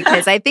with you,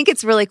 because I think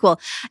it's really cool.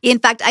 In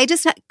fact, I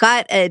just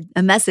got a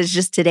message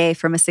just today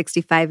from a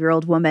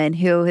 65-year-old woman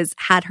who has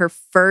had her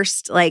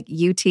first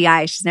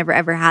UTI. She's never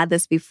ever had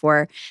this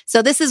before.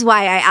 So this is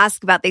why I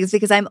ask about things,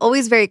 because I'm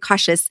always very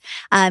cautious.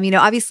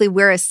 Obviously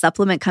we're a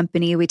supplement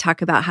company. We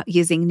talk about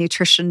using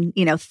nutrition,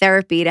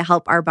 therapy to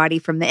help our body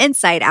from the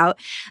inside out,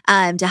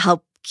 to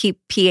help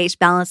keep pH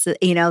balance,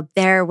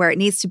 there where it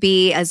needs to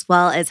be, as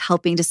well as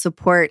helping to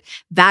support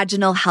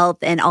vaginal health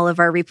and all of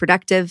our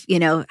reproductive,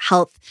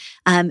 health,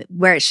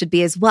 where it should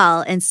be as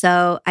well. And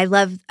so I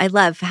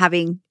love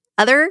having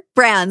other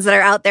brands that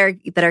are out there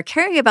that are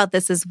caring about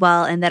this as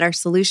well, and that are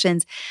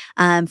solutions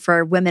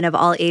for women of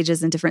all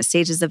ages and different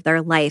stages of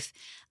their life.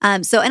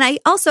 And I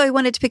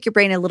wanted to pick your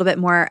brain a little bit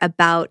more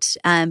about,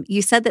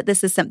 you said that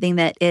this is something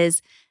that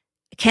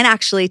can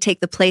actually take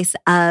the place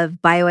of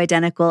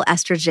bioidentical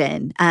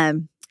estrogen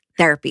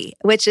therapy,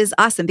 which is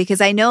awesome,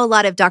 because I know a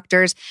lot of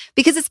doctors,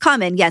 because it's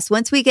common. Yes,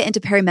 once we get into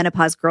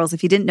perimenopause, girls,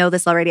 if you didn't know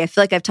this already, I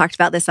feel like I've talked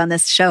about this on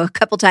this show a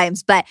couple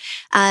times, but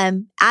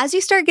as you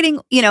start getting,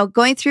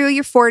 going through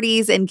your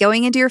 40s and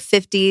going into your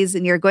 50s,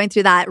 and you're going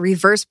through that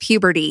reverse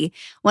puberty,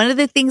 one of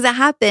the things that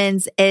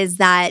happens is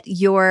that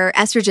your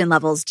estrogen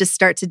levels just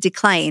start to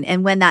decline.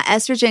 And when that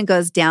estrogen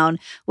goes down,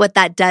 what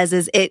that does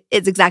is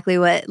it's exactly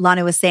what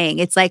Lana was saying.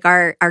 It's like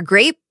our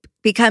grape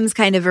becomes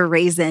kind of a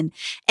raisin.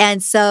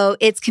 And so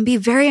it can be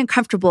very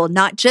uncomfortable,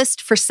 not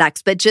just for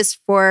sex, but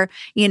just for,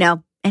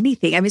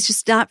 anything. I mean, it's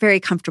just not very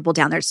comfortable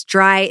down there. It's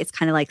dry. It's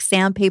kind of like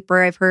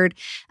sandpaper, I've heard,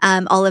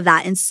 all of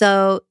that. And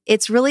so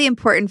it's really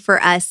important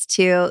for us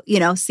to,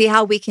 see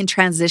how we can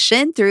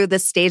transition through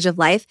this stage of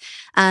life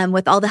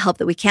with all the help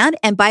that we can.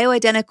 And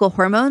bioidentical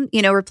hormone,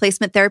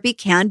 replacement therapy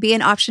can be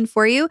an option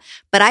for you,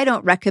 but I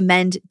don't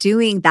recommend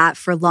doing that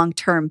for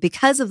long-term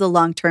because of the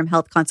long-term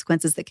health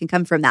consequences that can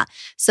come from that.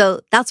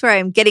 So that's where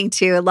I'm getting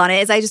to, Lana,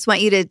 is I just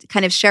want you to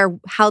kind of share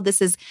how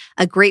this is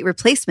a great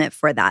replacement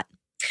for that.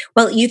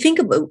 Well, you think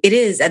about it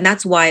is, and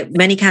that's why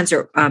many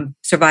cancer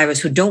survivors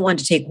who don't want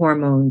to take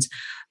hormones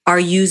are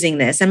using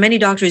this. And many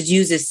doctors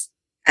use this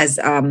as,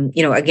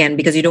 again,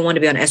 because you don't want to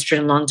be on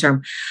estrogen long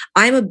term.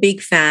 I'm a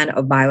big fan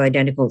of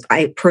bioidenticals.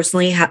 I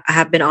personally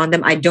have been on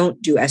them. I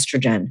don't do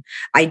estrogen.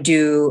 I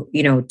do,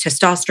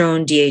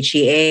 testosterone,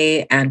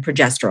 DHEA, and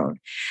progesterone.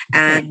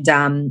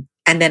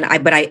 And then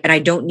I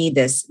don't need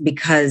this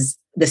because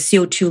the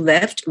CO2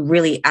 lift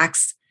really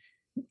acts.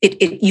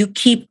 You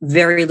keep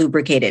very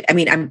lubricated. I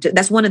mean,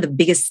 that's one of the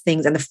biggest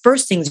things and the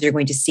first things you're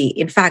going to see.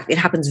 In fact, it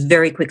happens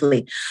very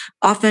quickly.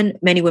 Often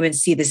many women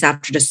see this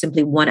after just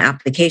simply one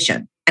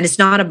application. And it's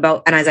not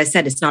about, and as I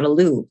said, it's not a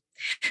lube.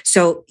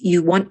 So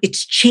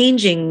it's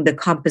changing the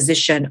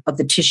composition of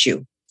the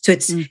tissue. So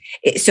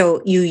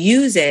so you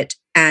use it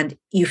and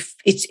the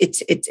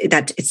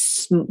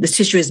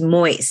tissue is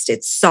moist,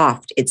 it's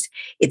soft,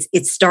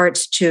 it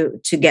starts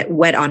to get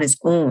wet on its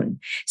own.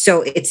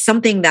 So it's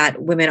something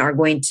that women are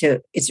going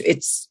to,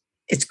 it's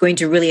going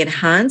to really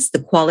enhance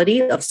the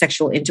quality of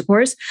sexual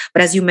intercourse.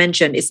 But as you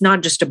mentioned, it's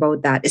not just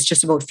about that. It's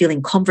just about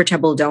feeling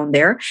comfortable down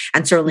there.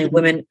 And certainly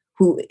women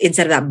who,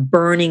 instead of that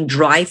burning,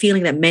 dry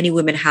feeling that many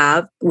women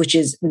have, which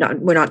is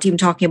we're not even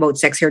talking about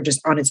sex here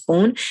just on its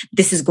own,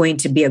 this is going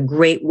to be a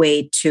great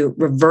way to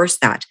reverse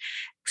that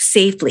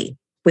safely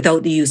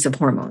without the use of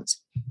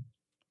hormones.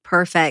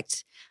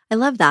 Perfect. I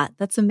love that.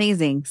 That's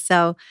amazing.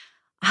 So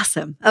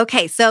awesome.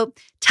 Okay. So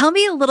tell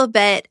me a little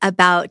bit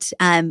about,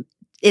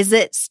 is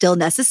it still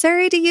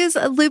necessary to use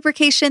a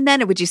lubrication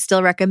then? Or would you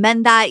still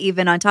recommend that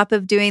even on top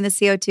of doing the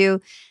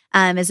CO2?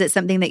 Is it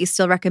something that you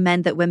still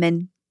recommend that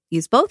women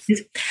use both?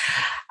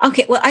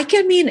 Okay. Well,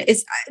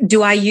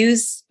 do I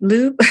use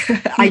lube?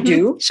 I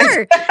do.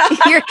 Sure.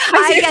 I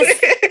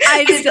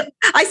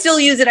still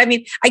use it. I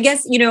mean, I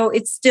guess,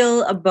 it's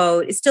still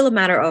a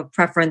matter of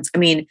preference. I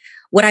mean,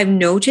 what I've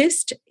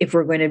noticed, if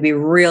we're going to be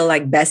real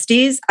like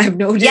besties, I've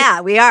noticed.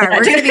 Yeah, we are.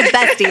 We're going to be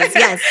besties.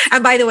 Yes.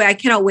 And by the way, I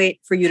cannot wait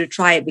for you to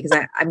try it because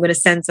I'm going to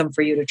send some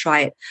for you to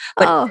try it.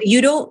 But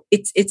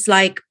it's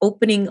like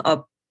opening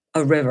up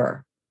a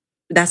river.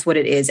 That's what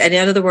it is. And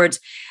in other words,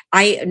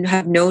 I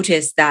have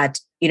noticed that,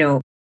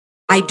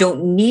 I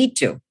don't need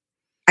to.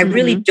 I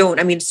really don't.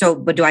 I mean,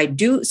 but do I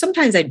do?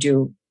 Sometimes I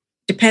do.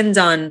 Depends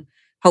on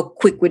how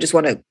quick we just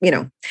want to,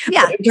 Yeah.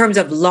 But in terms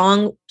of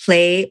long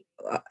play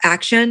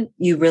action,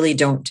 you really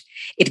don't.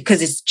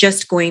 Because it's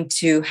just going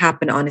to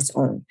happen on its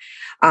own.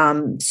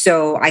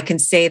 So I can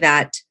say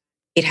that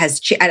it has,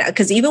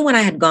 because even when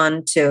I had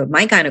gone to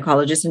my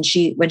gynecologist and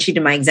when she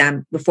did my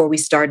exam before when I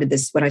started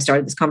this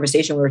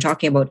conversation we were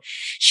talking about,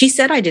 she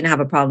said I didn't have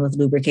a problem with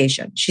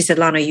lubrication. She said,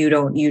 Lana,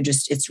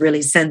 it's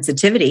really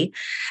sensitivity.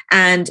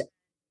 And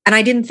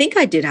I didn't think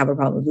I did have a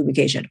problem with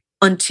lubrication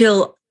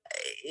until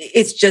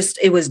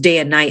it was day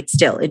and night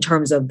still in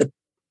terms of the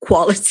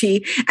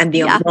quality and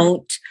the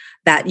amount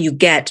that you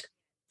get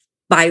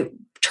by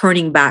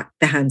turning back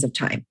the hands of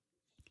time.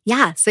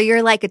 Yeah. So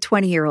you're like a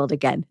 20-year-old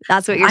again.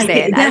 That's what you're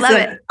saying. I love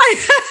it.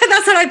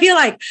 That's what I feel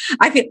like.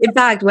 In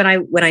fact, when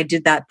I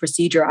did that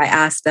procedure, I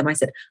asked them, I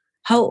said,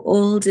 how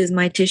old is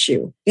my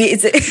tissue?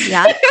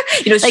 Yeah.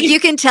 You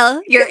can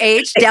tell your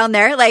age down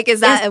there. Like,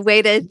 is that a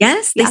way to?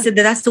 Yes. They said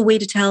that's the way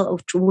to tell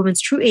a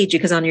woman's true age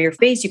because on your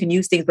face, you can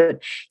use things,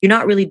 but you're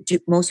not really,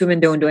 most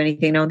women don't do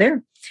anything down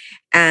there.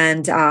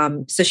 And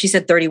so she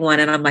said 31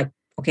 and I'm like,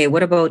 okay,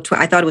 what about,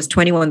 I thought it was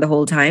 21 the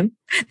whole time.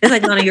 They're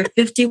like, Lana, you're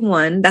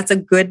 51. That's a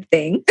good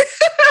thing. Tell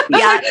me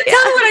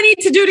what I need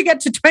to do to get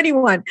to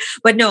 21.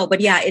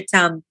 But yeah,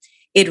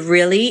 it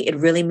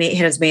really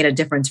has made a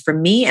difference for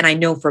me. And I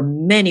know for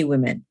many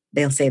women,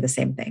 they'll say the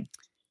same thing.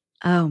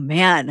 Oh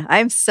man,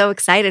 I'm so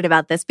excited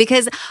about this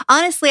because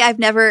honestly, I've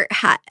never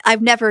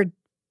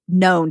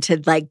known to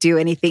like do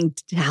anything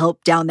to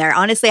help down there.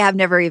 Honestly,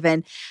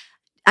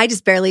 I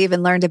just barely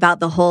even learned about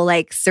the whole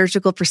like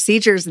surgical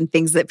procedures and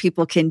things that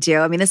people can do.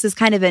 I mean, this is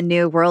kind of a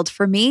new world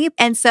for me.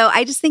 And so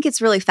I just think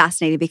it's really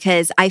fascinating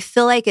because I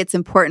feel like it's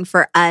important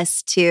for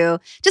us to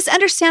just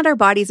understand our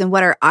bodies and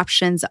what our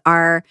options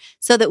are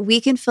so that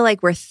we can feel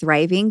like we're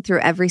thriving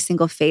through every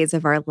single phase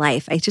of our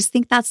life. I just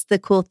think that's the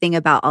cool thing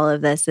about all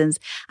of this. And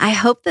I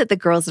hope that the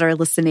girls that are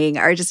listening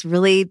are just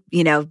really,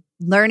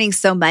 learning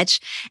so much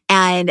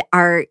and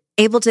are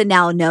able to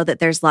now know that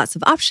there's lots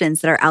of options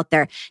that are out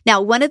there.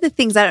 Now, one of the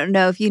things, I don't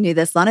know if you knew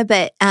this, Lana,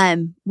 but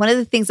one of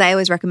the things I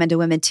always recommend to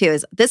women too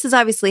is this is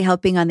obviously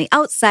helping on the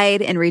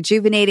outside and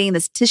rejuvenating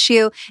this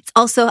tissue. It's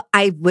also,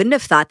 I wouldn't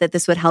have thought that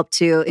this would help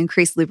to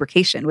increase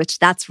lubrication, which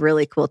that's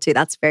really cool too.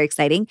 That's very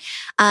exciting.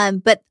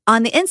 But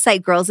on the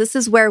inside, girls, this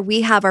is where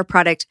we have our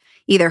product,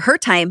 either Her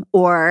Time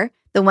or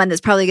the one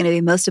that's probably going to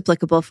be most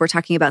applicable if we're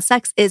talking about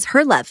sex is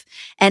Herlove.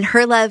 And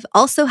Herlove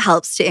also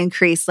helps to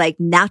increase like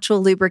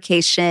natural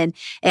lubrication.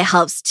 It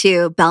helps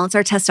to balance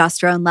our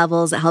testosterone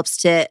levels. It helps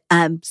to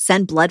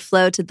send blood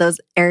flow to those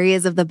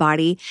areas of the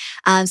body.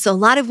 So a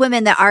lot of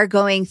women that are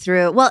going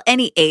through, well,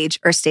 any age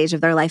or stage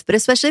of their life, but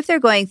especially if they're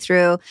going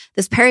through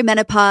this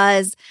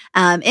perimenopause,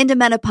 into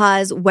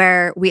menopause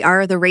where we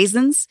are the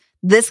raisins,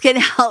 this can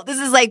help. This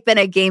has like been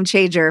a game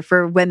changer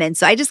for women.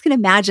 So I just can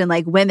imagine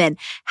like women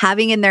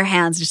having in their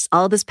hands just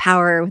all this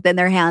power within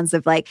their hands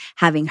of like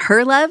having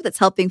Herlove that's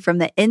helping from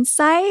the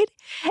inside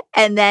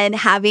and then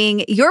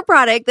having your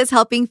product that's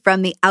helping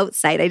from the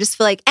outside. I just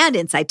feel like, and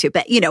inside too,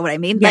 but you know what I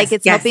mean? Yes, like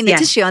it's helping the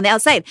tissue on the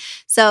outside.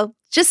 So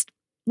just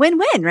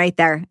win-win right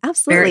there.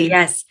 Absolutely.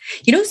 Yes.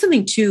 You know,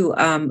 something too,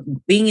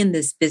 being in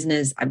this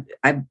business,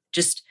 I've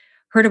just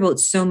heard about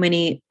so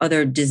many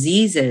other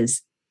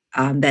diseases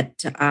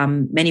that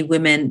many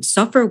women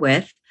suffer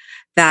with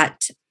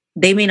that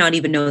they may not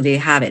even know they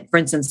have it. For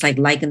instance, like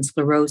lichen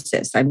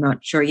sclerosis. I'm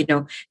not sure, you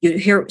know, you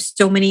hear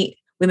so many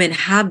women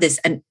have this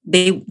and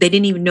they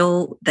didn't even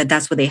know that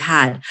that's what they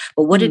had.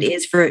 But what it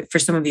is for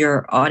some of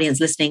your audience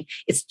listening,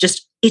 it's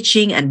just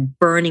itching and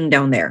burning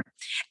down there.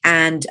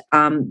 And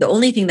the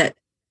only thing that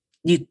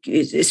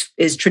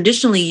is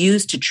traditionally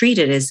used to treat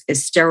it is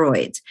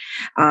steroids,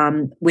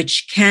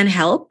 which can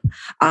help.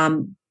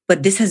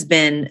 But this has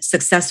been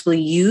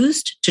successfully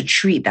used to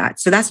treat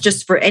that. So that's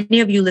just for any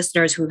of you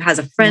listeners who has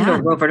a friend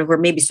or girlfriend who are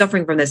maybe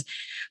suffering from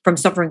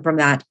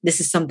that. This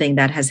is something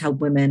that has helped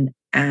women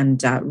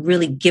and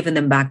really given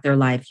them back their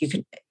life. You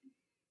can,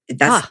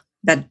 that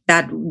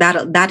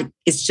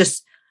is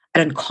just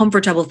an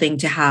uncomfortable thing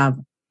to have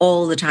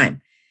all the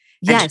time.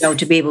 Yes. And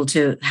to be able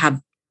to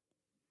have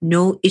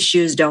no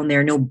issues down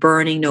there, no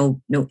burning, no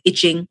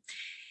itching.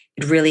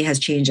 It really has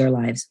changed our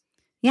lives.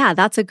 Yeah,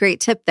 that's a great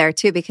tip there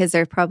too, because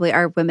there probably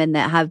are women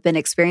that have been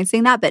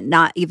experiencing that, but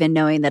not even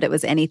knowing that it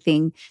was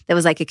anything that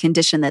was like a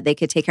condition that they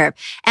could take care of.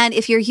 And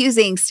if you're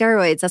using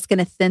steroids, that's going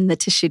to thin the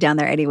tissue down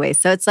there anyway.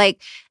 So it's like,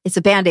 it's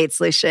a Band-Aid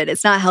solution.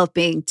 It's not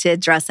helping to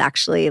address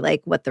actually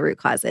like what the root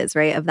cause is,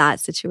 right, of that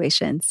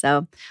situation.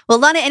 So, well,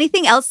 Lana,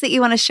 anything else that you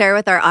want to share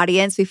with our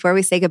audience before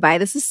we say goodbye?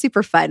 This is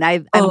super fun.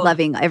 I'm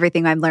loving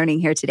everything I'm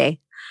learning here today.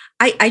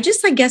 I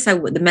guess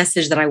the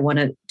message that I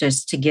wanted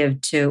just to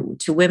give to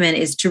women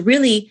is to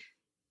really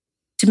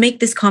to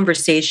make this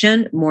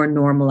conversation more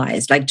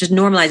normalized, like just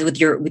normalize with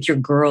your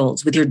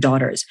girls, with your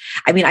daughters.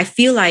 I mean, I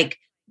feel like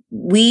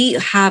we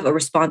have a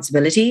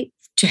responsibility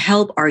to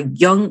help our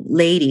young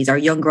ladies, our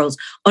young girls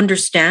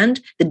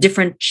understand the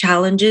different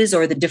challenges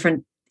or the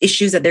different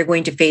issues that they're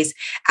going to face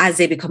as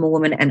they become a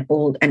woman and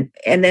old and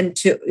then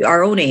to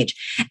our own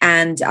age.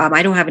 And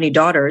I don't have any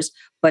daughters,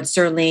 but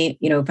certainly,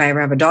 you know, if I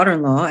ever have a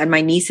daughter-in-law and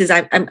my nieces,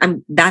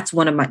 I'm that's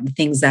one of the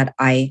things that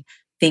I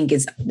think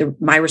is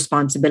my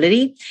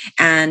responsibility.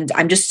 And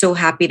I'm just so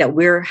happy that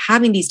we're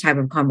having these type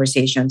of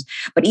conversations.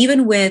 But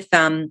even with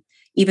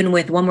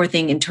one more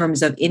thing in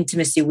terms of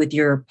intimacy with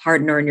your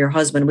partner and your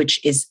husband, which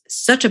is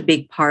such a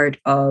big part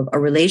of a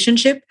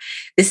relationship,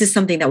 this is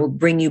something that will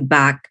bring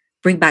back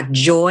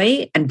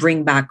joy and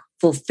bring back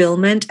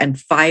fulfillment and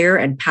fire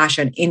and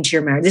passion into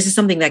your marriage. This is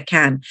something that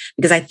can,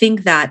 because I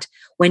think that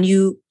when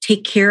you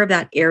take care of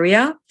that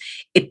area,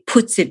 it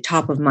puts it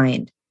top of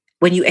mind.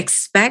 When you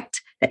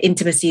expect that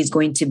intimacy is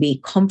going to be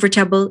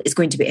comfortable, is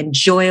going to be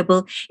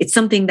enjoyable. It's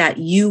something that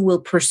you will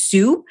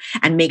pursue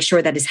and make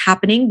sure that is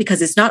happening,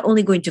 because it's not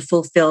only going to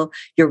fulfill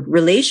your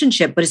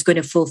relationship, but it's going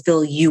to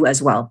fulfill you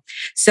as well.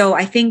 So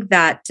I think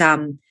that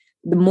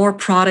the more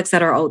products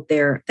that are out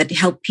there that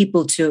help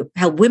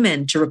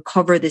women to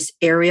recover this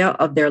area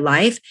of their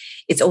life,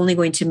 it's only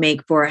going to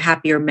make for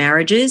happier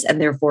marriages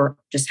and therefore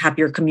just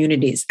happier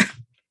communities.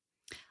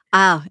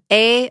 Oh,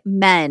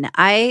 amen.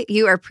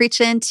 You are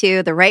preaching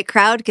to the right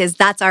crowd, because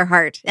that's our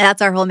heart. And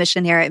that's our whole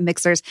mission here at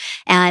Mixhers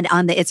and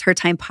on the It's Her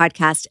Time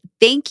podcast.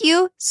 Thank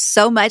you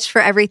so much for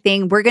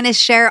everything. We're going to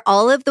share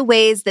all of the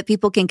ways that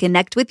people can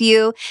connect with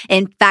you.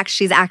 In fact,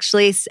 she's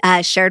actually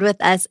shared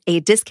with us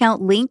a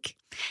discount link.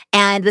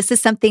 And this is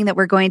something that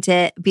we're going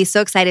to be so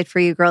excited for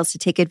you girls to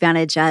take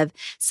advantage of.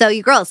 So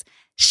you girls,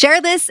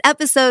 share this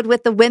episode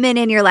with the women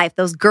in your life,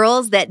 those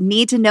girls that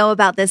need to know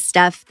about this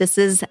stuff. This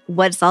is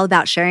what it's all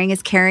about. Sharing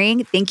is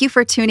caring. Thank you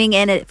for tuning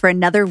in for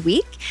another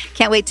week.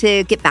 Can't wait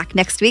to get back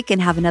next week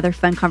and have another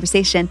fun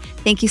conversation.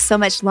 Thank you so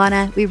much,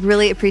 Lana. We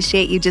really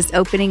appreciate you just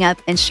opening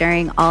up and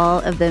sharing all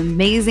of the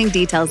amazing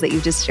details that you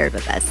just shared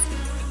with us.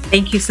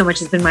 Thank you so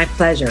much. It's been my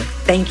pleasure.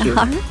 Thank you.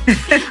 All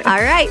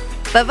right.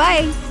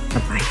 Bye-bye.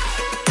 Bye-bye.